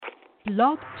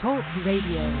Blog Talk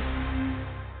Radio.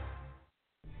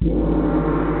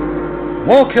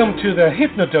 Welcome to the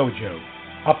Hypnodojo,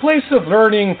 a place of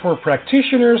learning for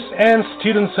practitioners and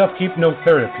students of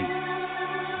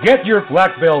hypnotherapy. Get your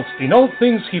black belts in all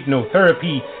things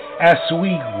hypnotherapy as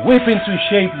we whip into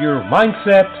shape your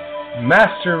mindset,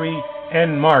 mastery,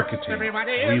 and marketing.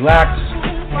 Relax,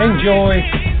 enjoy,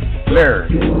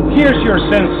 learn. Here's your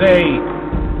sensei,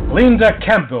 Linda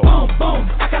Campbell.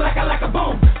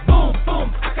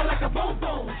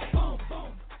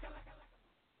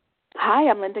 Hi,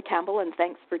 I'm Linda Campbell, and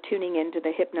thanks for tuning in to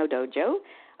the Hypnodojo.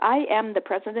 I am the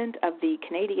president of the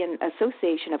Canadian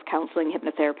Association of Counseling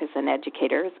Hypnotherapists and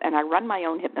Educators, and I run my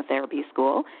own hypnotherapy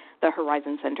school, the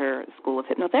Horizon Center School of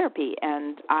Hypnotherapy,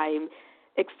 and I'm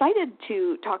excited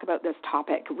to talk about this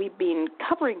topic. We've been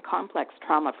covering complex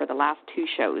trauma for the last 2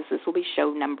 shows. This will be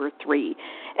show number 3,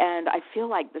 and I feel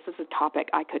like this is a topic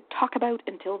I could talk about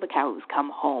until the cows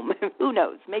come home. Who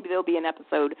knows? Maybe there'll be an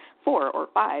episode 4 or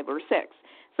 5 or 6.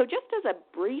 So just as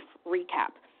a brief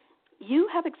recap, you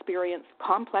have experienced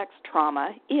complex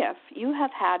trauma if you have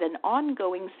had an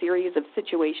ongoing series of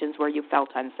situations where you felt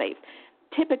unsafe.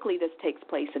 Typically, this takes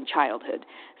place in childhood.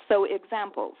 So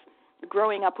examples,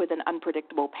 growing up with an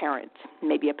unpredictable parent,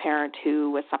 maybe a parent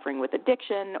who was suffering with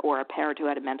addiction, or a parent who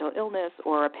had a mental illness,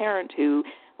 or a parent who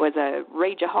was a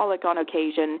rageaholic on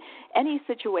occasion, any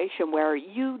situation where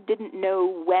you didn't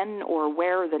know when or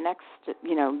where the next,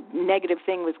 negative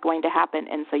thing was going to happen,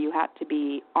 and so you had to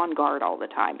be on guard all the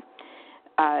time.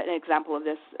 An example of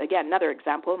this, again, another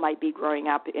example might be growing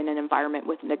up in an environment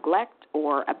with neglect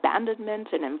or abandonment,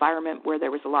 an environment where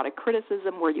there was a lot of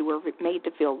criticism, where you were made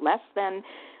to feel less than.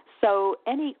 So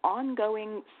any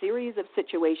ongoing series of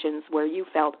situations where you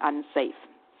felt unsafe.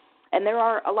 And there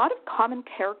are a lot of common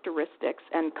characteristics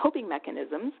and coping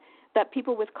mechanisms that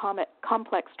people with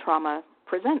complex trauma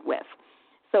present with.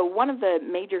 So one of the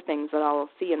major things that I'll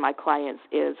see in my clients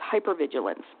is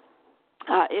hypervigilance.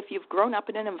 If you've grown up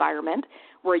in an environment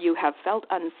where you have felt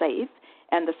unsafe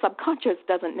and the subconscious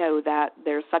doesn't know that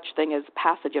there's such thing as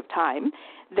passage of time,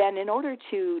 then in order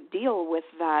to deal with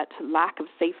that lack of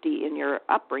safety in your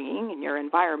upbringing, in your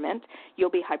environment, you'll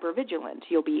be hypervigilant.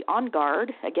 You'll be on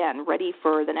guard, again, ready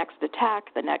for the next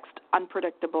attack, the next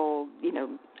unpredictable,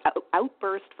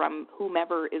 outburst from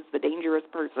whomever is the dangerous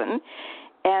person.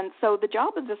 And so the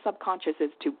job of the subconscious is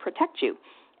to protect you.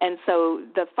 And so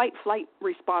the fight-flight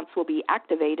response will be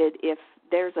activated if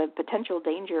there's a potential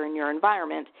danger in your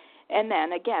environment. And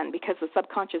then, again, because the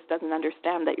subconscious doesn't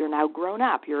understand that you're now grown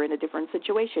up, you're in a different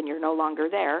situation, you're no longer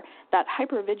there, that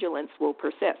hypervigilance will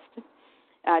persist.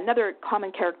 Another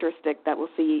common characteristic that we'll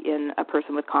see in a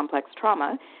person with complex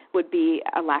trauma would be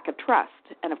a lack of trust.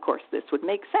 And, of course, this would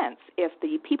make sense if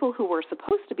the people who were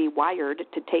supposed to be wired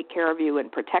to take care of you and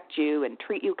protect you and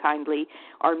treat you kindly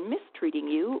are mistreating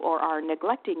you or are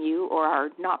neglecting you or are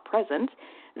not present,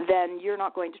 then you're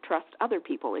not going to trust other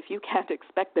people. If you can't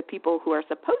expect the people who are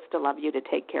supposed to love you to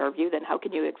take care of you, then how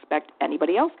can you expect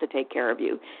anybody else to take care of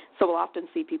you? So we'll often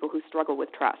see people who struggle with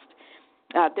trust.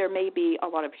 There may be a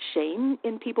lot of shame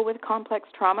in people with complex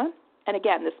trauma. And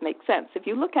again, this makes sense. If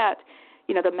you look at,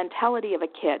 the mentality of a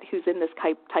kid who's in this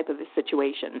type of a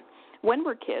situation, when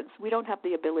we're kids, we don't have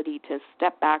the ability to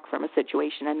step back from a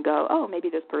situation and go, oh, maybe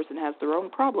this person has their own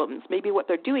problems. Maybe what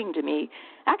they're doing to me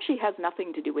actually has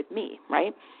nothing to do with me,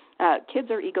 right?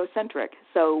 Kids are egocentric,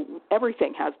 so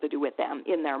everything has to do with them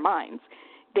in their minds.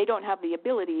 They don't have the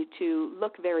ability to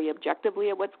look very objectively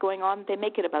at what's going on. They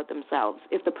make it about themselves.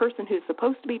 If the person who's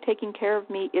supposed to be taking care of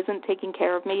me isn't taking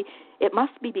care of me, it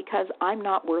must be because I'm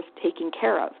not worth taking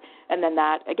care of. And then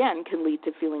that, again, can lead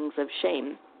to feelings of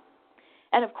shame.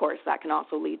 And, of course, that can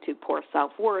also lead to poor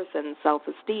self-worth and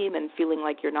self-esteem and feeling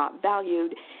like you're not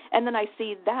valued. And then I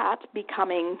see that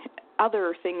becoming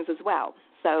other things as well.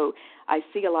 So I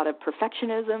see a lot of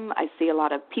perfectionism. I see a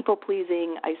lot of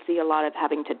people-pleasing. I see a lot of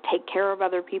having to take care of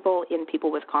other people in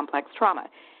people with complex trauma.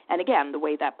 And, again, the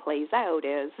way that plays out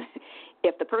is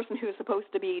if the person who is supposed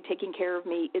to be taking care of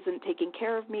me isn't taking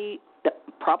care of me, the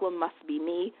problem must be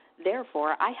me.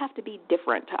 Therefore, I have to be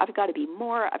different. I've got to be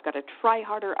more. I've got to try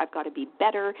harder. I've got to be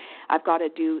better. I've got to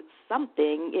do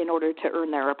something in order to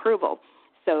earn their approval.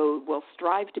 So we'll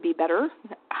strive to be better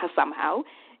somehow.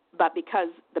 But because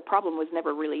the problem was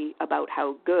never really about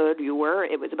how good you were,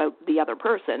 it was about the other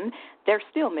person, they're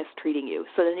still mistreating you.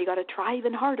 So then you got to try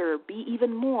even harder, be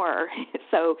even more.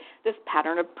 So this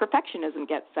pattern of perfectionism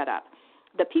gets set up.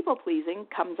 The people-pleasing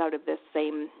comes out of this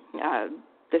same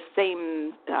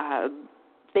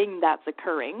thing that's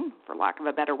occurring, for lack of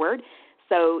a better word.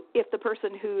 So if the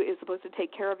person who is supposed to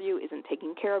take care of you isn't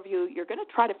taking care of you, you're going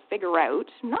to try to figure out,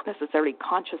 not necessarily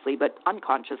consciously but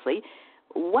unconsciously,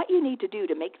 what you need to do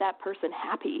to make that person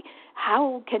happy.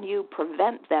 How can you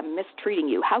prevent them mistreating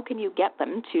you? How can you get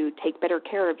them to take better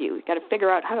care of you? You've got to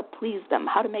figure out how to please them,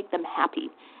 how to make them happy.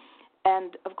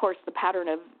 And, of course, the pattern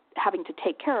of having to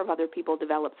take care of other people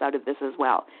develops out of this as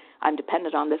well. I'm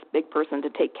dependent on this big person to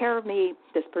take care of me.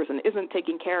 This person isn't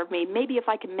taking care of me. Maybe if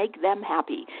I can make them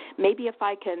happy, maybe if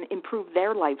I can improve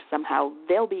their life somehow,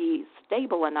 they'll be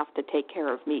stable enough to take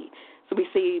care of me. So we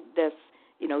see this,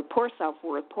 poor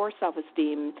self-worth, poor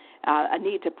self-esteem, a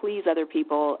need to please other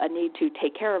people, a need to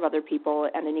take care of other people,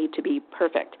 and a need to be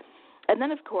perfect. And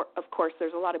then, of course,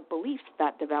 there's a lot of beliefs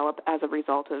that develop as a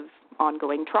result of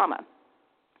ongoing trauma.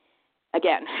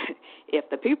 Again, if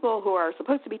the people who are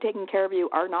supposed to be taking care of you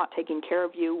are not taking care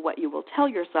of you, what you will tell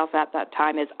yourself at that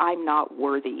time is, I'm not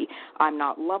worthy, I'm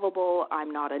not lovable,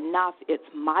 I'm not enough, it's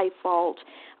my fault,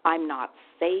 I'm not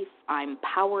safe, I'm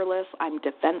powerless, I'm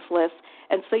defenseless.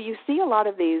 And so you see a lot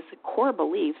of these core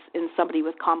beliefs in somebody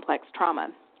with complex trauma.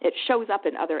 It shows up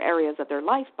in other areas of their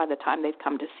life by the time they've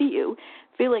come to see you.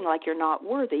 Feeling like you're not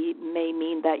worthy may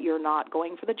mean that you're not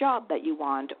going for the job that you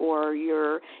want, or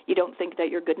you don't think that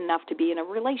you're good enough to be in a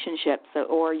relationship,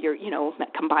 or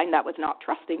combine that with not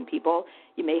trusting people,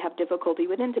 you may have difficulty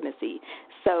with intimacy.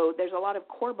 So there's a lot of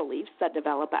core beliefs that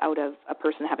develop out of a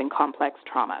person having complex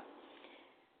trauma.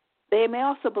 They may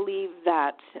also believe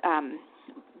that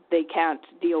they can't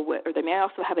deal with, or they may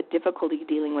also have a difficulty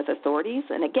dealing with authorities.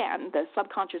 And again, the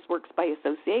subconscious works by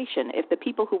association. If the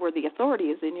people who were the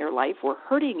authorities in your life were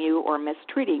hurting you or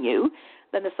mistreating you,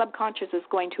 then the subconscious is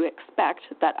going to expect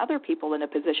that other people in a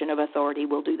position of authority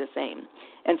will do the same.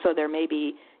 And so there may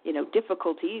be,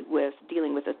 difficulty with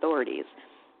dealing with authorities.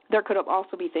 There could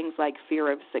also be things like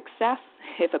fear of success.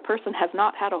 If a person has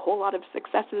not had a whole lot of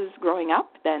successes growing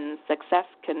up, then success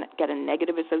can get a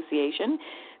negative association.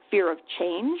 Fear of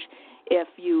change. If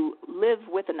you live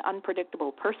with an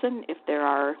unpredictable person, if there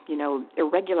are,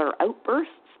 irregular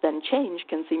outbursts, then change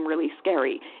can seem really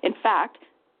scary. In fact,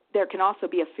 there can also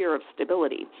be a fear of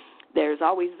stability. There's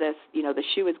always this, the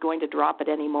shoe is going to drop at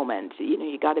any moment.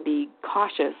 You got to be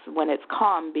cautious when it's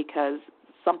calm because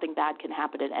something bad can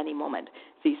happen at any moment.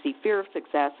 So you see fear of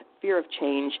success, fear of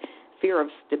change, fear of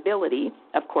stability,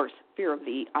 of course, fear of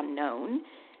the unknown.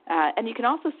 And you can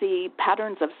also see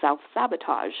patterns of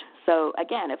self-sabotage. So,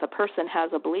 again, if a person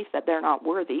has a belief that they're not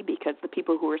worthy because the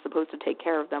people who were supposed to take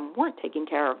care of them weren't taking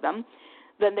care of them,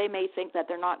 then they may think that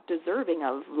they're not deserving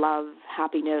of love,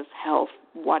 happiness, health,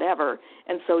 whatever.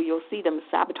 And so you'll see them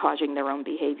sabotaging their own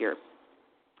behavior.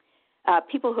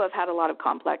 People who have had a lot of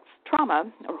complex trauma,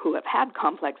 or who have had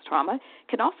complex trauma,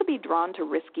 can also be drawn to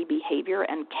risky behavior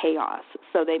and chaos.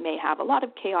 So they may have a lot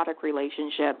of chaotic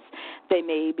relationships. They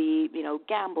may be,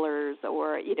 gamblers,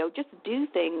 or, just do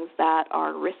things that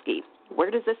are risky.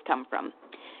 Where does this come from?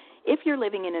 If you're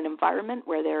living in an environment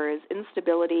where there is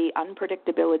instability,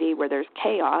 unpredictability, where there's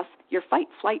chaos, your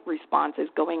fight-flight response is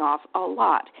going off a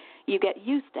lot. You get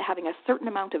used to having a certain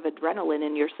amount of adrenaline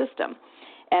in your system.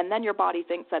 And then your body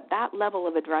thinks that level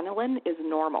of adrenaline is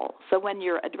normal. So when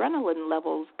your adrenaline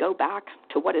levels go back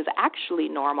to what is actually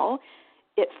normal,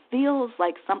 it feels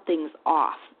like something's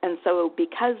off. And so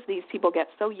because these people get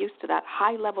so used to that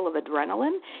high level of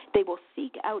adrenaline, they will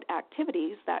seek out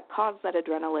activities that cause that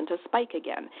adrenaline to spike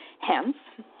again. Hence,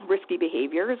 risky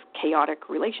behaviors, chaotic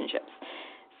relationships.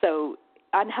 So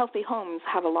unhealthy homes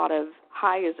have a lot of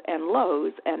highs and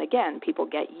lows, and again, people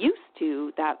get used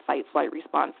to that fight-flight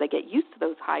response. They get used to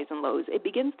those highs and lows. It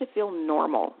begins to feel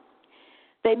normal.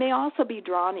 They may also be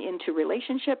drawn into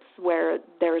relationships where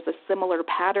there's a similar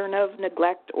pattern of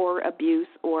neglect or abuse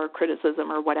or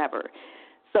criticism or whatever.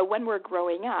 So when we're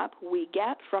growing up, we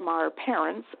get from our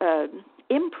parents an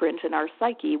imprint in our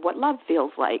psyche what love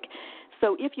feels like.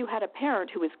 So if you had a parent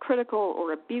who was critical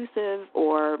or abusive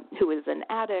or who is an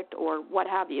addict or what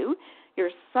have you, your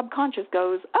subconscious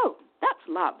goes, oh, that's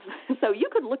love. So you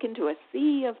could look into a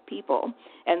sea of people,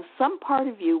 and some part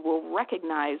of you will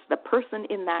recognize the person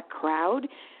in that crowd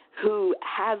who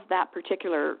has that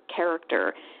particular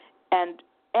character. And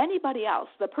anybody else,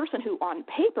 the person who on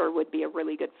paper would be a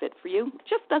really good fit for you,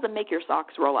 just doesn't make your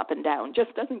socks roll up and down,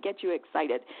 just doesn't get you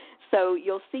excited. So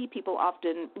you'll see people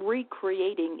often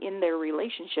recreating in their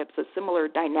relationships a similar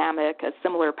dynamic, a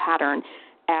similar pattern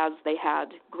as they had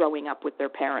growing up with their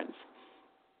parents.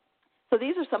 So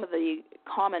these are some of the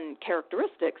common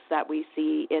characteristics that we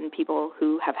see in people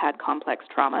who have had complex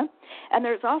trauma. And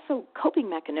there's also coping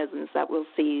mechanisms that we'll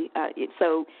see.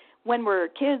 So when we're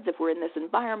kids, if we're in this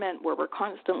environment where we're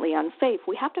constantly unsafe,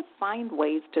 we have to find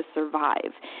ways to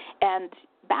survive. And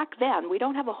back then, we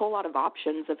don't have a whole lot of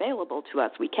options available to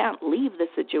us. We can't leave the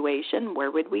situation.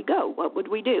 Where would we go? What would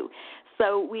we do?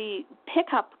 So we pick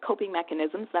up coping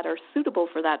mechanisms that are suitable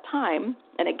for that time.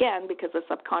 And again, because the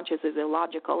subconscious is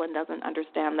illogical and doesn't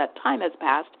understand that time has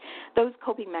passed, those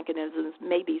coping mechanisms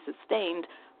may be sustained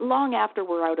long after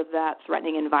we're out of that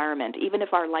threatening environment, even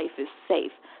if our life is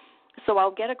safe. So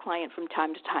I'll get a client from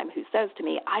time to time who says to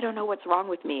me, I don't know what's wrong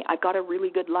with me. I've got a really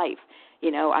good life.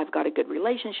 I've got a good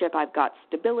relationship. I've got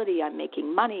stability. I'm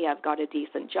making money. I've got a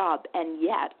decent job. And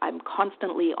yet I'm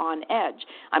constantly on edge.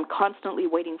 I'm constantly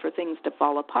waiting for things to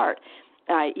fall apart.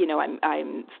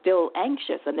 I'm still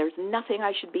anxious, and there's nothing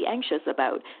I should be anxious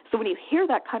about. So when you hear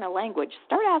that kind of language,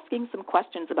 start asking some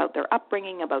questions about their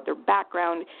upbringing, about their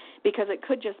background, because it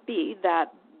could just be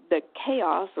that the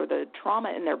chaos or the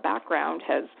trauma in their background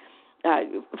has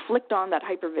flicked on that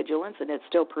hypervigilance, and it's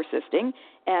still persisting,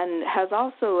 and has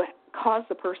also caused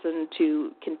the person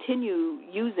to continue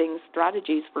using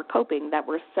strategies for coping that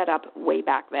were set up way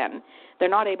back then. They're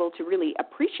not able to really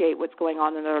appreciate what's going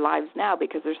on in their lives now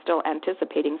because they're still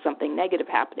anticipating something negative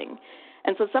happening.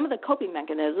 And so some of the coping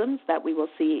mechanisms that we will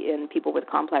see in people with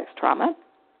complex trauma,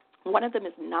 one of them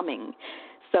is numbing.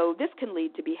 So this can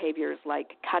lead to behaviors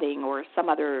like cutting or some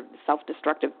other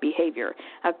self-destructive behavior.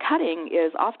 Cutting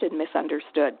is often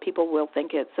misunderstood. People will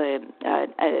think it's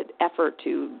an effort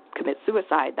to commit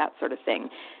suicide, that sort of thing.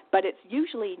 But it's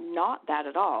usually not that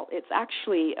at all. It's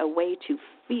actually a way to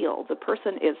feel. The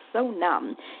person is so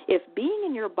numb. If being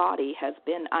in your body has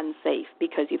been unsafe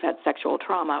because you've had sexual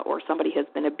trauma or somebody has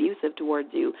been abusive towards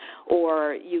you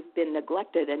or you've been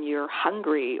neglected and you're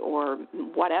hungry or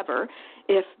whatever,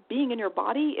 if being in your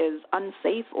body is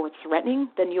unsafe or threatening,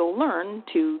 then you'll learn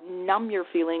to numb your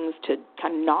feelings, to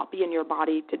kind of not be in your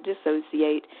body, to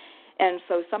dissociate. And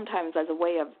so sometimes as a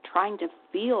way of trying to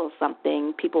feel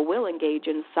something, people will engage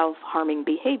in self-harming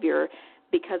behavior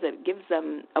because it gives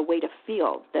them a way to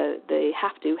feel. They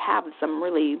have to have some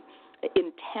really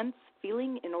intense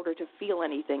feeling in order to feel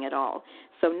anything at all.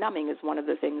 So numbing is one of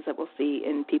the things that we'll see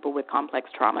in people with complex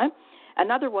trauma.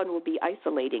 Another one will be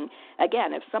isolating.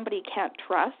 Again, if somebody can't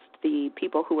trust the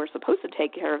people who are supposed to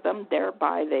take care of them,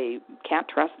 thereby they can't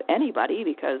trust anybody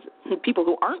because people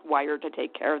who aren't wired to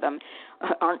take care of them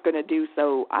aren't going to do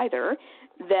so either,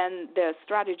 then the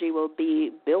strategy will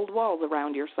be build walls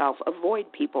around yourself,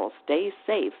 avoid people, stay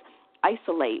safe,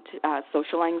 isolate.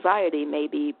 Social anxiety may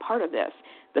be part of this.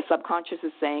 The subconscious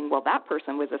is saying, well, that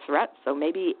person was a threat, so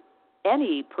maybe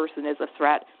any person is a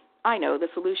threat. I know the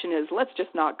solution is let's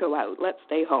just not go out. Let's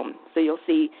stay home. So you'll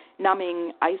see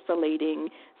numbing, isolating,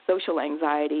 social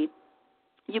anxiety.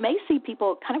 You may see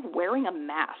people kind of wearing a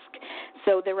mask.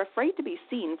 So they're afraid to be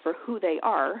seen for who they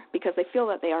are because they feel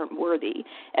that they aren't worthy.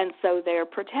 And so they're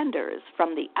pretenders.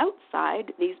 From the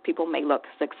outside, these people may look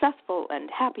successful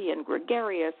and happy and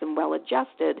gregarious and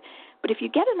well-adjusted. But if you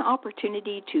get an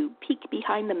opportunity to peek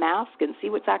behind the mask and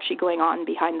see what's actually going on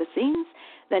behind the scenes,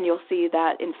 then you'll see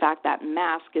that, in fact, that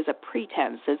mask is a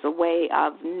pretense, is a way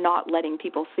of not letting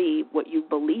people see what you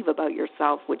believe about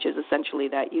yourself, which is essentially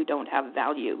that you don't have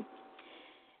value.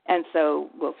 And so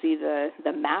we'll see the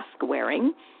mask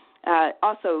wearing.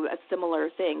 Also a similar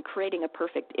thing, creating a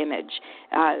perfect image.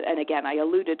 And again, I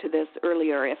alluded to this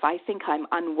earlier. If I think I'm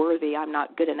unworthy, I'm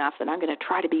not good enough, then I'm going to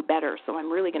try to be better. So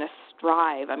I'm really going to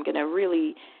strive. I'm going to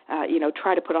really,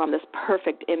 try to put on this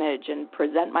perfect image and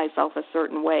present myself a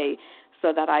certain way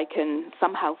so that I can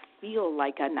somehow feel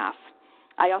like enough.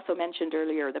 I also mentioned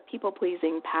earlier the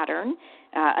people-pleasing pattern.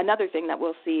 Another thing that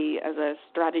we'll see as a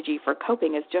strategy for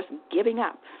coping is just giving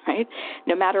up, right?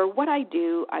 No matter what I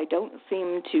do, I don't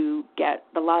seem to get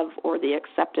the love or the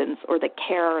acceptance or the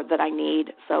care that I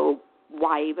need, so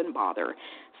why even bother?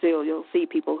 So you'll see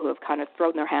people who have kind of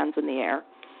thrown their hands in the air.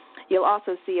 You'll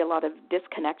also see a lot of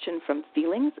disconnection from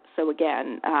feelings. So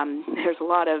again, there's a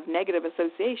lot of negative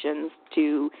associations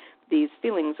to these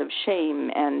feelings of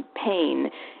shame and pain.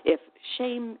 If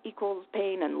shame equals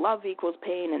pain and love equals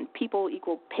pain and people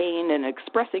equal pain and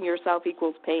expressing yourself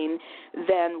equals pain,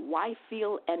 then why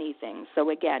feel anything? So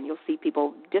again, you'll see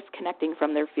people disconnecting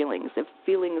from their feelings. If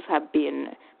feelings have been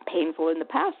painful in the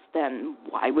past, then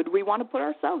why would we want to put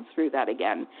ourselves through that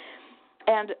again?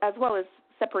 And as well as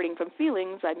separating from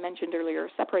feelings, I mentioned earlier,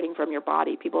 separating from your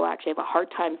body. People actually have a hard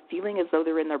time feeling as though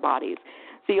they're in their bodies.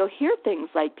 So you'll hear things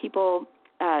like people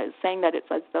saying that it's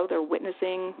as though they're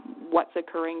witnessing what's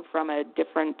occurring from a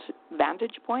different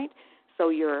vantage point. So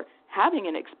you're having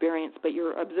an experience, but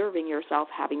you're observing yourself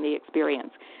having the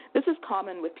experience. This is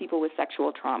common with people with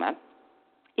sexual trauma.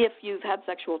 If you've had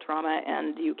sexual trauma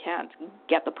and you can't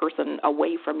get the person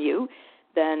away from you,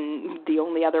 then the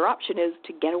only other option is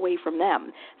to get away from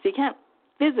them. So you can't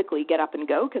physically get up and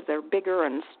go because they're bigger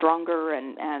and stronger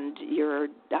and you're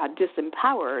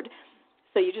disempowered.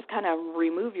 So you just kind of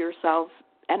remove yourself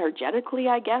energetically,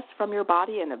 I guess, from your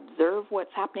body and observe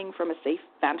what's happening from a safe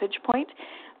vantage point.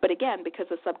 But again, because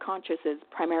the subconscious is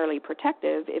primarily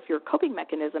protective, if your coping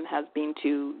mechanism has been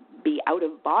to be out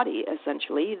of body,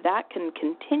 essentially, that can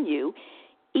continue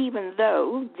even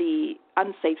though the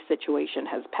unsafe situation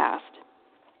has passed.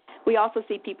 We also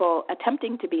see people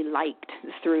attempting to be liked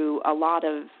through a lot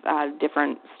of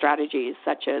different strategies,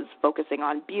 such as focusing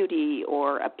on beauty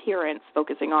or appearance,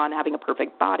 focusing on having a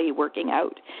perfect body, working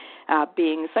out,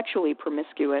 being sexually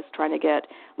promiscuous, trying to get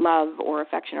love or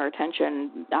affection or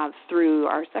attention through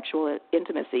our sexual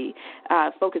intimacy,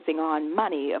 focusing on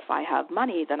money. If I have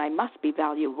money, then I must be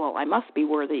valuable, I must be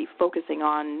worthy, focusing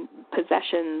on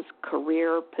possessions,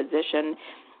 career, position.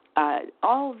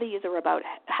 All of these are about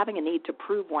having a need to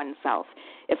prove oneself.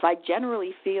 If I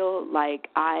generally feel like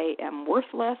I am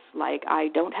worthless, like I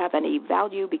don't have any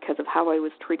value because of how I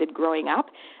was treated growing up,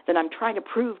 then I'm trying to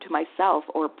prove to myself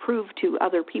or prove to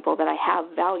other people that I have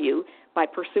value by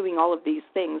pursuing all of these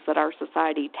things that our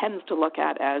society tends to look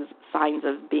at as signs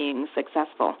of being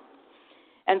successful.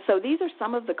 And so these are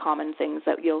some of the common things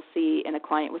that you'll see in a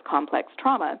client with complex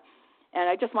trauma. And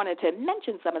I just wanted to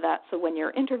mention some of that so when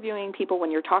you're interviewing people,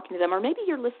 when you're talking to them, or maybe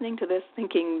you're listening to this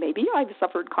thinking maybe I've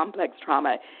suffered complex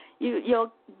trauma, you'll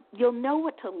know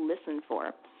what to listen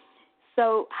for.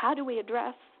 So how do we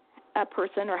address a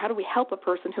person or how do we help a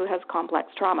person who has complex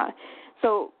trauma?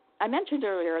 So I mentioned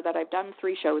earlier that I've done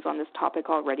 3 shows on this topic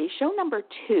already. Show number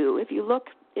 2, if you look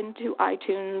into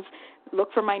iTunes,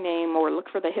 look for my name or look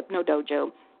for the Hypno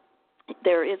Dojo,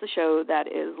 there is a show that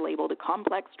is labeled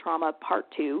Complex Trauma Part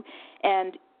 2,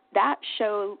 and that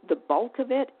show, the bulk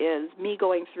of it is me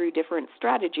going through different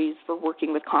strategies for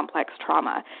working with complex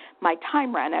trauma. My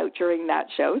time ran out during that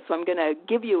show, so I'm going to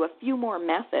give you a few more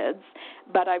methods,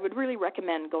 but I would really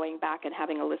recommend going back and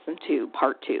having a listen to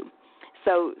Part 2.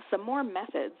 So some more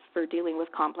methods for dealing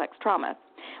with complex trauma.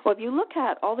 Well, if you look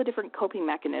at all the different coping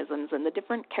mechanisms and the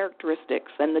different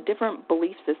characteristics and the different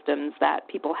belief systems that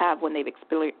people have when they've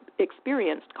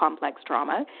experienced complex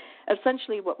trauma,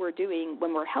 essentially what we're doing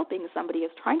when we're helping somebody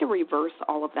is trying to reverse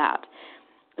all of that.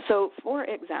 So, for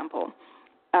example,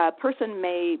 a person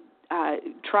may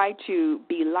try to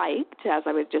be liked, as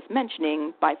I was just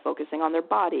mentioning, by focusing on their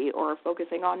body or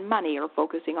focusing on money or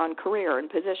focusing on career and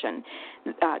position,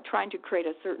 trying to create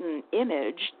a certain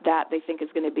image that they think is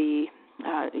going to be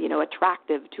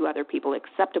attractive to other people,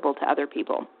 acceptable to other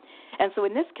people. And so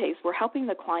in this case, we're helping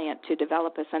the client to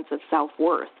develop a sense of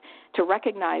self-worth, to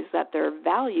recognize that their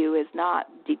value is not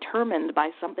determined by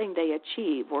something they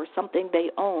achieve or something they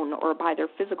own or by their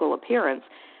physical appearance,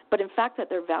 but in fact that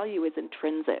their value is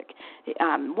intrinsic.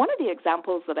 One of the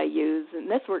examples that I use, and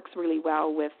this works really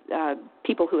well with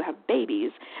people who have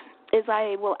babies, is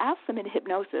I will ask them in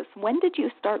hypnosis, when did you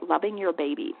start loving your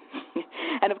baby?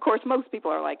 And, of course, most people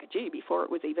are like, gee, before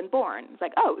it was even born. It's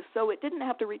like, oh, so it didn't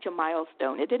have to reach a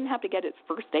milestone. It didn't have to get its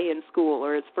first day in school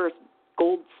or its first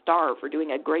gold star for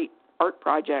doing a great art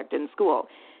project in school.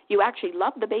 You actually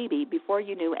loved the baby before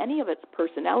you knew any of its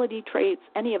personality traits,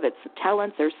 any of its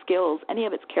talents or skills, any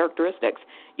of its characteristics.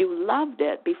 You loved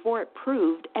it before it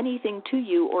proved anything to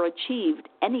you or achieved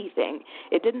anything.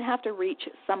 It didn't have to reach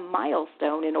some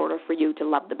milestone in order for you to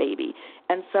love the baby.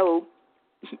 And so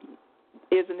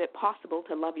isn't it possible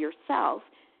to love yourself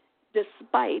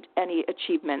despite any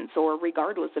achievements or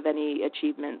regardless of any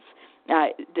achievements?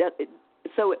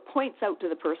 So it points out to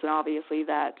the person, obviously,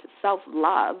 that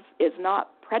self-love is not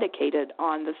predicated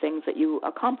on the things that you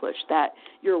accomplish, that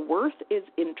your worth is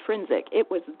intrinsic. It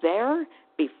was there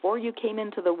before you came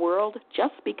into the world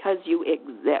just because you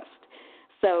exist.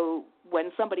 So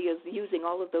when somebody is using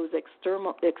all of those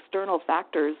external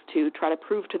factors to try to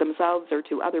prove to themselves or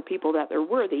to other people that they're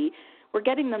worthy, we're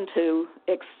getting them to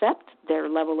accept their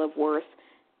level of worth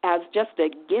as just a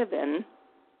given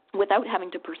without having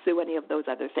to pursue any of those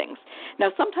other things. Now,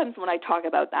 sometimes when I talk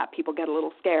about that, people get a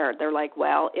little scared. They're like,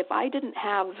 well, if I didn't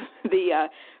have the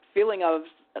feeling of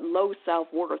low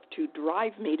self-worth to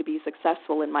drive me to be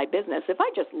successful in my business, if I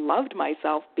just loved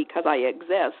myself because I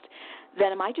exist,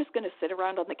 then am I just going to sit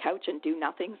around on the couch and do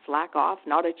nothing, slack off,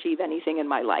 not achieve anything in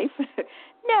my life?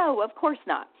 No, of course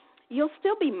not. You'll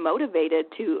still be motivated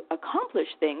to accomplish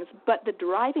things, but the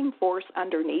driving force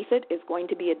underneath it is going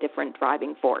to be a different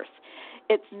driving force.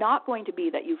 It's not going to be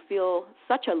that you feel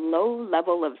such a low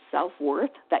level of self-worth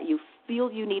that you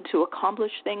feel you need to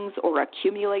accomplish things or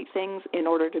accumulate things in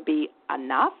order to be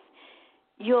enough.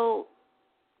 You'll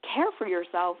care for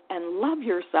yourself and love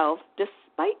yourself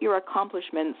despite your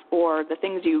accomplishments or the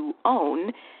things you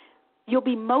own. You'll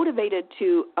be motivated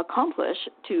to accomplish,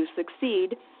 to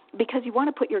succeed, because you want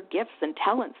to put your gifts and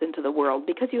talents into the world,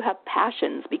 because you have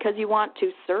passions, because you want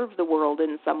to serve the world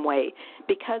in some way,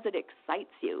 because it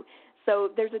excites you.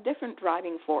 So there's a different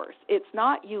driving force. It's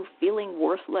not you feeling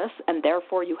worthless and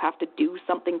therefore you have to do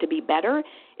something to be better.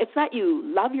 It's that you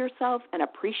love yourself and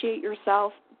appreciate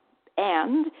yourself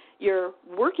and you're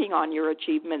working on your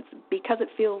achievements because it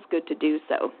feels good to do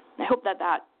so. I hope that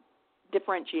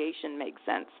differentiation makes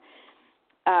sense.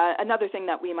 Another thing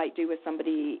that we might do with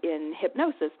somebody in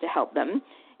hypnosis to help them,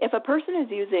 if a person is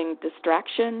using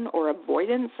distraction or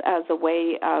avoidance as a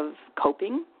way of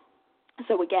coping,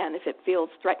 so again, if it feels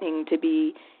threatening to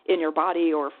be in your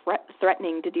body or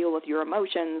threatening to deal with your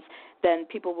emotions, then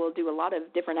people will do a lot of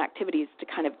different activities to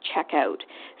kind of check out,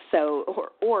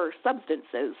 or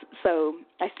substances. So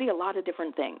I see a lot of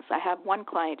different things. I have one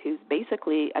client who's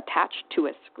basically attached to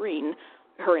a screen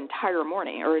her entire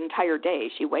morning or entire day.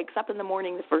 She wakes up in the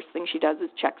morning, the first thing she does is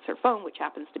checks her phone, which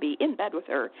happens to be in bed with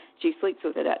her. She sleeps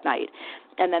with it at night.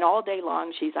 And then all day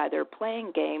long she's either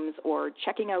playing games or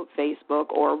checking out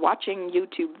Facebook or watching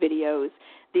YouTube videos.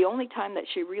 The only time that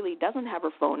she really doesn't have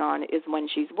her phone on is when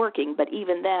she's working, but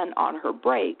even then on her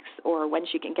breaks or when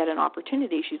she can get an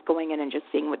opportunity, she's going in and just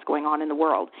seeing what's going on in the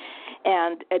world.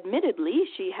 And admittedly,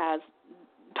 she has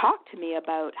talked to me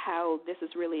about how this is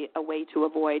really a way to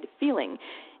avoid feeling.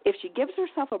 If she gives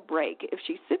herself a break, if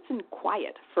she sits in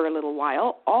quiet for a little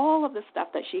while, all of the stuff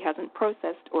that she hasn't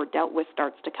processed or dealt with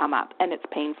starts to come up, and it's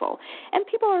painful. And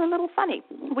people are a little funny.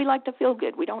 We like to feel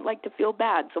good. We don't like to feel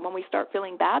bad. So when we start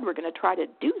feeling bad, we're going to try to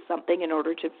do something in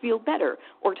order to feel better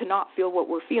or to not feel what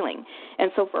we're feeling. And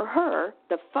so for her,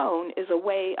 the phone is a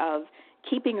way of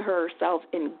keeping herself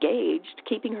engaged,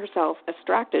 keeping herself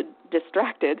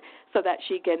distracted so that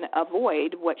she can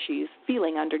avoid what she's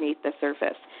feeling underneath the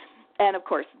surface. And, of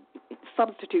course,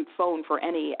 substitute phone for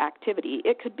any activity.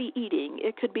 It could be eating.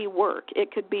 It could be work.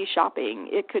 It could be shopping.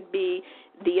 It could be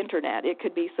the Internet. It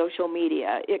could be social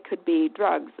media. It could be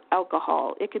drugs,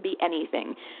 alcohol. It could be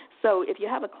anything. So if you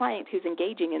have a client who's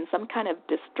engaging in some kind of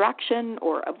distraction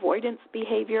or avoidance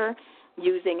behavior,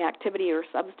 using activity or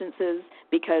substances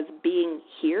because being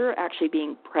here, actually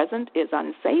being present, is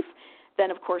unsafe, then,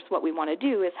 of course, what we want to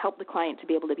do is help the client to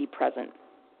be able to be present.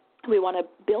 We want to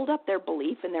build up their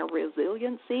belief in their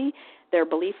resiliency, their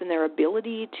belief in their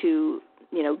ability to,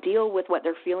 deal with what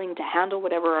they're feeling, to handle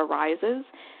whatever arises.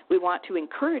 We want to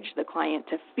encourage the client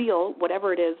to feel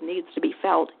whatever it is needs to be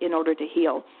felt in order to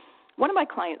heal. One of my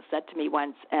clients said to me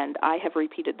once, and I have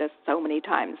repeated this so many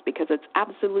times because it's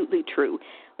absolutely true,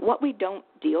 what we don't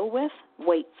deal with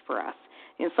waits for us.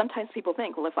 Sometimes people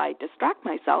think, well, if I distract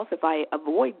myself, if I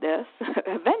avoid this,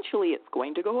 eventually it's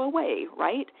going to go away,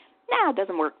 right? It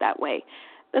doesn't work that way.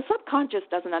 The subconscious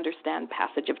doesn't understand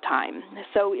passage of time.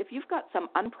 So if you've got some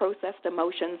unprocessed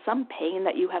emotion, some pain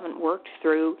that you haven't worked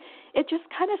through, it just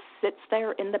kind of sits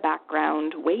there in the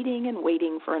background, waiting and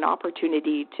waiting for an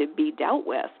opportunity to be dealt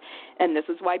with. And this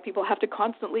is why people have to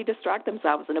constantly distract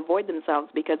themselves and avoid themselves,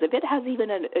 because if it has even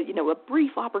a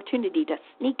brief opportunity to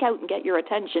sneak out and get your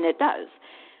attention, it does.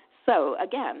 So,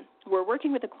 again, we're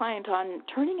working with a client on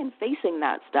turning and facing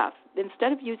that stuff.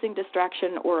 Instead of using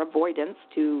distraction or avoidance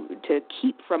to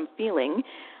keep from feeling,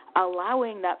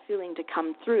 allowing that feeling to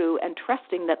come through and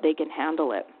trusting that they can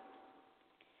handle it.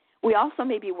 We also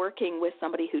may be working with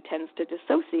somebody who tends to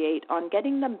dissociate on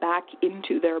getting them back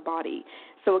into their body.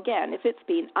 So again, if it's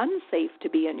been unsafe to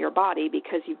be in your body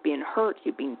because you've been hurt,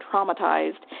 you've been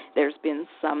traumatized, there's been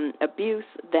some abuse,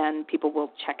 then people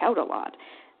will check out a lot.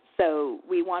 So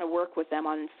we want to work with them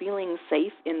on feeling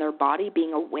safe in their body,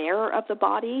 being aware of the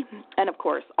body, and, of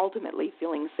course, ultimately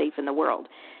feeling safe in the world.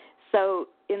 So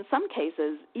in some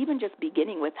cases, even just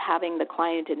beginning with having the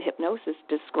client in hypnosis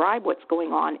describe what's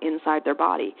going on inside their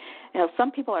body.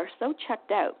 Some people are so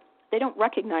checked out, they don't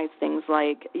recognize things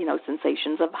like,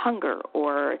 sensations of hunger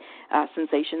or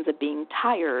sensations of being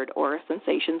tired or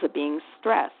sensations of being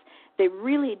stressed. They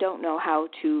really don't know how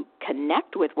to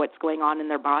connect with what's going on in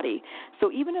their body.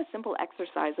 So even a simple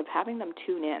exercise of having them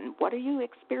tune in. What are you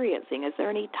experiencing? Is there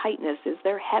any tightness? Is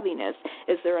there heaviness?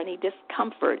 Is there any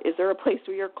discomfort? Is there a place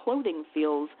where your clothing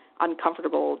feels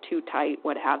uncomfortable, too tight,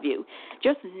 what have you?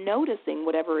 Just noticing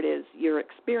whatever it is you're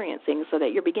experiencing so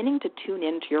that you're beginning to tune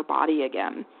into your body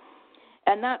again.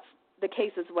 And that's the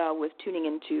case as well with tuning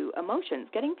into emotions,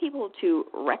 getting people to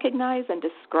recognize and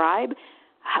describe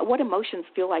what emotions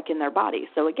feel like in their body.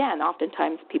 So again,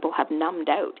 oftentimes people have numbed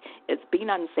out. It's been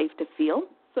unsafe to feel,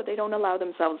 so they don't allow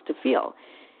themselves to feel.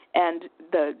 And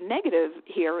the negative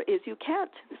here is you can't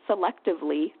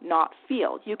selectively not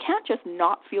feel. You can't just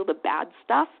not feel the bad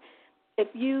stuff. If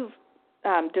you've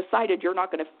decided you're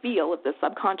not going to feel, if the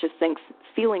subconscious thinks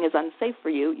feeling is unsafe for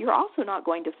you, you're also not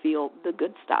going to feel the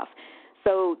good stuff.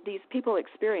 So these people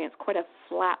experience quite a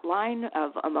flat line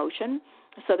of emotion.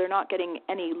 So they're not getting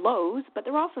any lows, but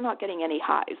they're also not getting any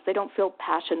highs. They don't feel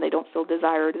passion. They don't feel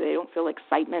desire. They don't feel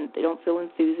excitement. They don't feel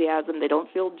enthusiasm. They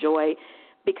don't feel joy,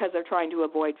 because they're trying to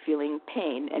avoid feeling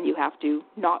pain. And you have to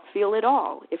not feel at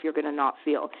all if you're going to not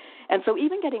feel. And so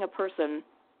even getting a person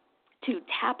to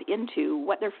tap into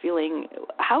what they're feeling,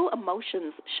 how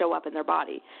emotions show up in their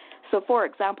body. So, for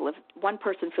example, if one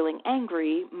person feeling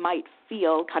angry might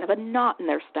feel kind of a knot in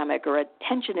their stomach or a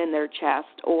tension in their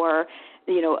chest or,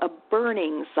 a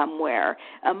burning somewhere,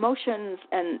 emotions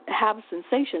and have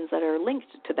sensations that are linked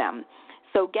to them.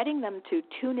 So getting them to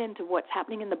tune into what's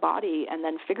happening in the body and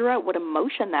then figure out what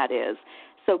emotion that is.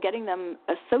 So getting them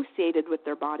associated with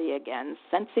their body again,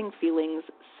 sensing feelings,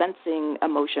 sensing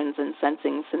emotions, and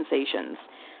sensing sensations.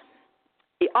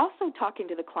 Also talking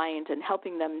to the client and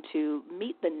helping them to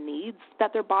meet the needs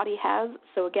that their body has.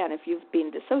 So again, if you've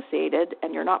been dissociated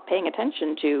and you're not paying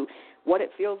attention to what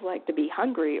it feels like to be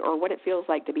hungry or what it feels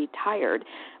like to be tired,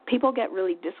 people get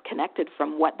really disconnected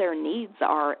from what their needs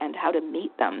are and how to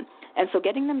meet them. And so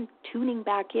getting them tuning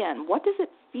back in, what does it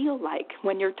feel like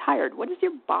when you're tired? What does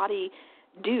your body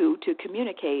do to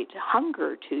communicate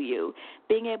hunger to you?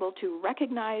 Being able to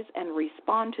recognize and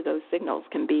respond to those signals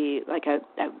can be like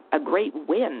a great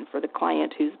win for the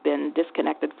client who's been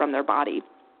disconnected from their body.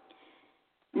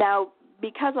 Now,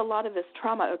 because a lot of this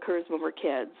trauma occurs when we're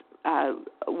kids,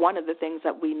 one of the things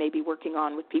that we may be working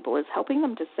on with people is helping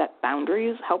them to set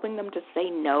boundaries, helping them to say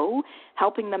no,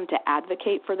 helping them to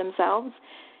advocate for themselves.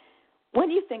 When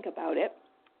you think about it,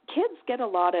 kids get a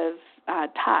lot of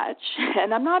touch,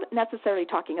 and I'm not necessarily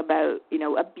talking about,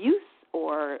 abuse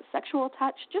or sexual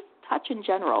touch, just touch in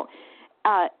general,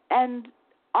 and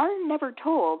are never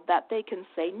told that they can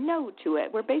say no to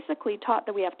it. We're basically taught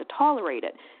that we have to tolerate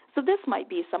it. So this might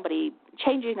be somebody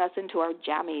changing us into our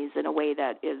jammies in a way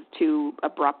that is too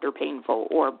abrupt or painful,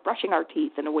 or brushing our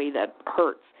teeth in a way that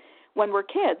hurts. When we're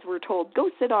kids, we're told, go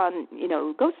sit on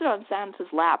Santa's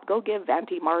lap, go give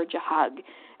Auntie Marge a hug,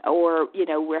 or,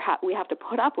 we have to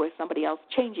put up with somebody else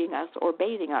changing us or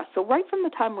bathing us. So right from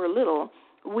the time we're little,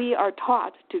 we are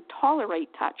taught to tolerate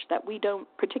touch that we don't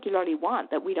particularly want,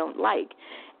 that we don't like.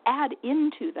 Add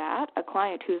into that a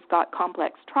client who's got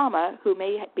complex trauma, who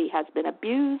has been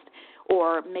abused,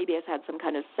 or maybe has had some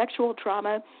kind of sexual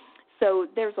trauma. So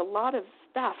there's a lot of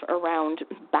stuff around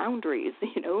boundaries.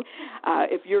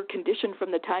 If you're conditioned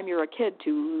from the time you're a kid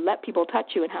to let people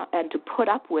touch you and to put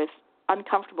up with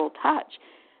uncomfortable touch,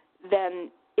 then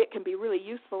it can be really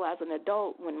useful as an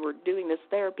adult when we're doing this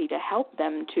therapy to help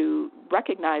them to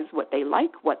recognize what they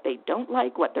like, what they don't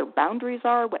like, what their boundaries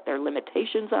are, what their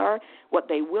limitations are, what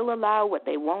they will allow, what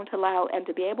they won't allow, and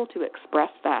to be able to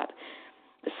express that.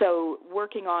 So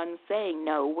working on saying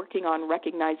no, working on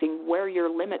recognizing where your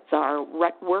limits are,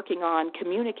 working on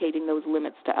communicating those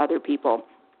limits to other people,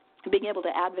 being able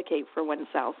to advocate for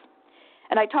oneself.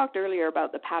 And I talked earlier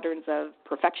about the patterns of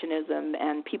perfectionism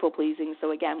and people-pleasing.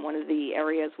 So again, one of the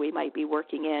areas we might be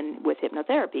working in with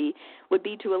hypnotherapy would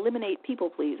be to eliminate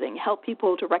people-pleasing, help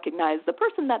people to recognize the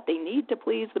person that they need to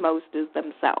please the most is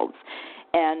themselves,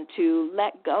 and to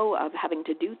let go of having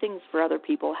to do things for other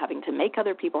people, having to make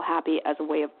other people happy as a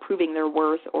way of proving their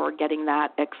worth or getting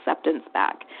that acceptance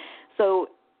back. So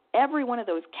every one of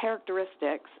those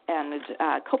characteristics and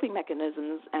coping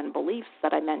mechanisms and beliefs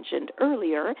that I mentioned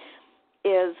earlier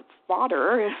is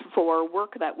fodder for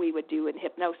work that we would do in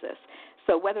hypnosis.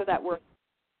 So whether that work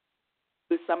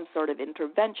through some sort of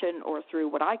intervention or through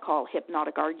what I call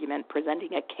hypnotic argument,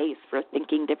 presenting a case for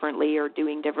thinking differently or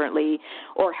doing differently,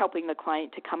 or helping the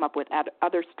client to come up with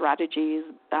other strategies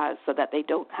so that they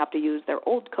don't have to use their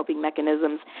old coping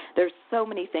mechanisms. There's so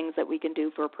many things that we can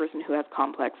do for a person who has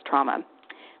complex trauma.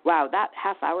 Wow, that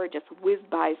half hour just whizzed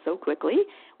by so quickly.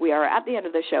 We are at the end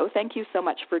of the show. Thank you so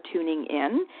much for tuning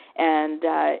in. And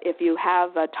if you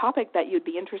have a topic that you'd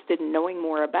be interested in knowing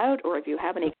more about, or if you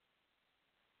have any,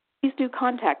 please do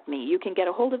contact me. You can get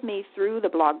a hold of me through the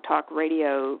Blog Talk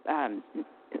Radio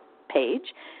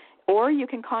page, or you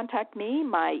can contact me.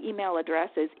 My email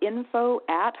address is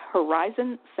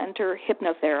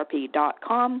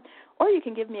info@horizoncenterhypnotherapy.com, or you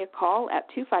can give me a call at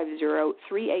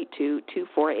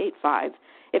 250-382-2485.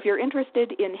 If you're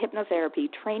interested in hypnotherapy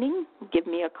training, give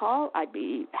me a call. I'd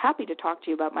be happy to talk to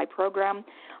you about my program.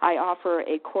 I offer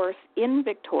a course in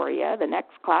Victoria. The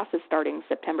next class is starting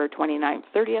September 29th,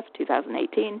 30th,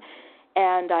 2018.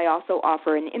 And I also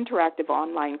offer an interactive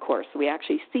online course. We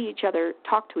actually see each other,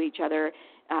 talk to each other.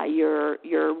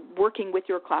 You're working with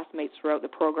your classmates throughout the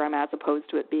program as opposed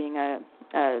to it being a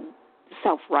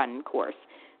self-run course.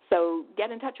 So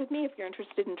get in touch with me if you're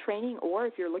interested in training, or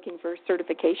if you're looking for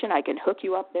certification, I can hook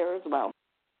you up there as well.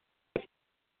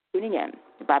 Tuning in.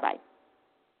 Bye-bye.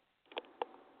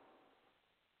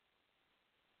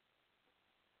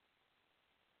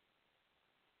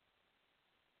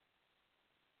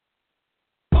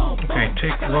 Okay,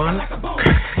 take one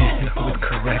with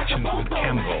corrections with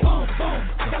Campbell.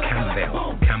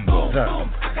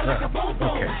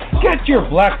 Okay. Get your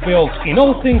black belt in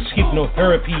all things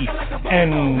hypnotherapy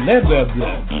and blah, blah,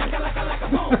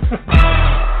 blah.